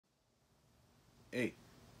Hey,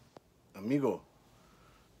 amigo,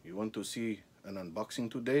 you want to see an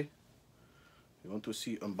unboxing today? You want to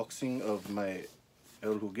see unboxing of my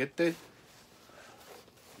El Juguete?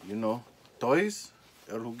 You know, toys?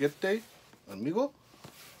 El Juguete, amigo?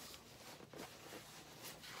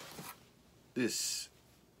 This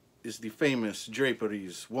is the famous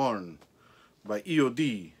draperies worn by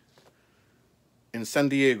EOD in San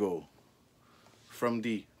Diego from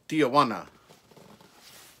the Tijuana.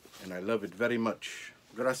 And I love it very much.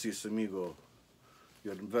 Gracias, amigo.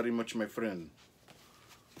 You're very much my friend.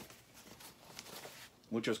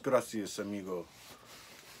 Muchas gracias, amigo.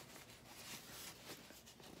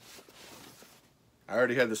 I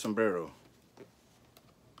already had the sombrero.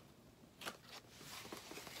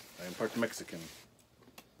 I am part Mexican.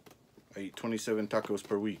 I eat 27 tacos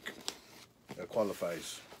per week. That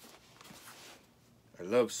qualifies. I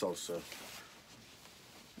love salsa.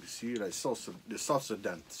 You see, like salsa, the salsa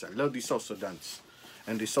dance. I love the salsa dance.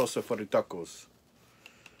 And the salsa for the tacos.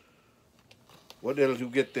 What El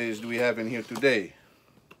Juguetes do we have in here today?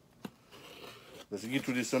 Let's get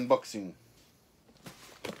to this unboxing.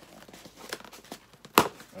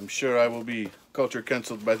 I'm sure I will be culture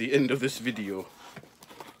cancelled by the end of this video.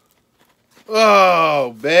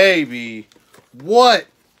 Oh, baby. What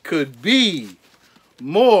could be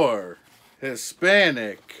more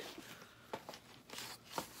Hispanic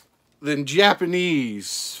than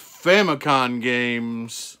Japanese Famicom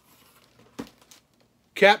games?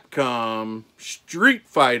 Capcom Street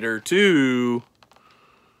Fighter 2.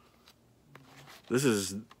 This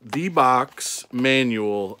is the box,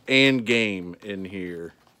 manual, and game in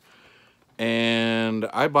here. And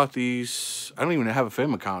I bought these. I don't even have a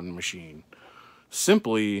Famicom machine.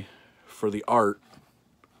 Simply for the art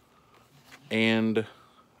and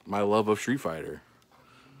my love of Street Fighter.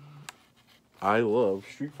 I love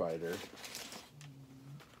Street Fighter.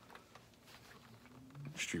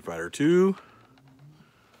 Street Fighter 2.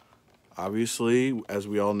 Obviously, as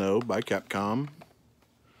we all know, by Capcom.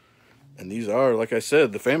 And these are, like I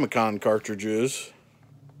said, the Famicom cartridges.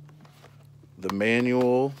 The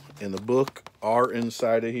manual and the book are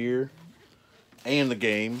inside of here. And the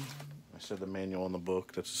game. I said the manual and the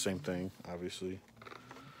book. That's the same thing, obviously.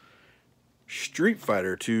 Street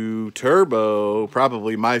Fighter 2 Turbo.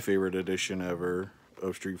 Probably my favorite edition ever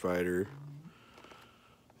of Street Fighter.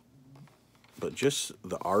 But just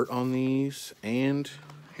the art on these. And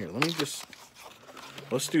here,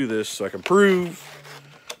 let's do this so I can prove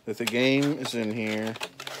that the game is in here.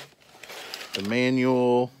 The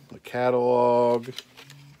manual, the catalog.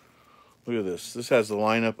 Look at this. This has the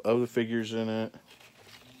lineup of the figures in it.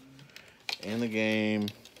 And the game.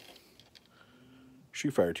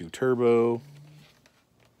 Street Fighter 2 Turbo.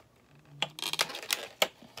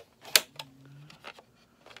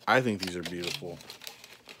 I think these are beautiful.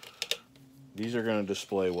 These are going to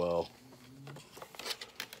display well.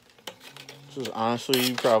 This is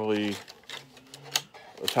honestly probably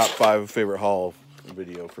a top 5 favorite haul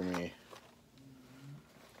video for me.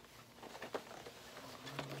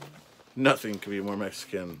 Nothing could be more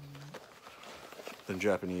Mexican than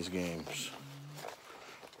Japanese games.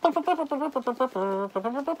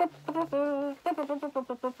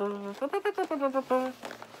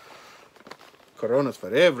 Coronas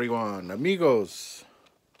for everyone, amigos.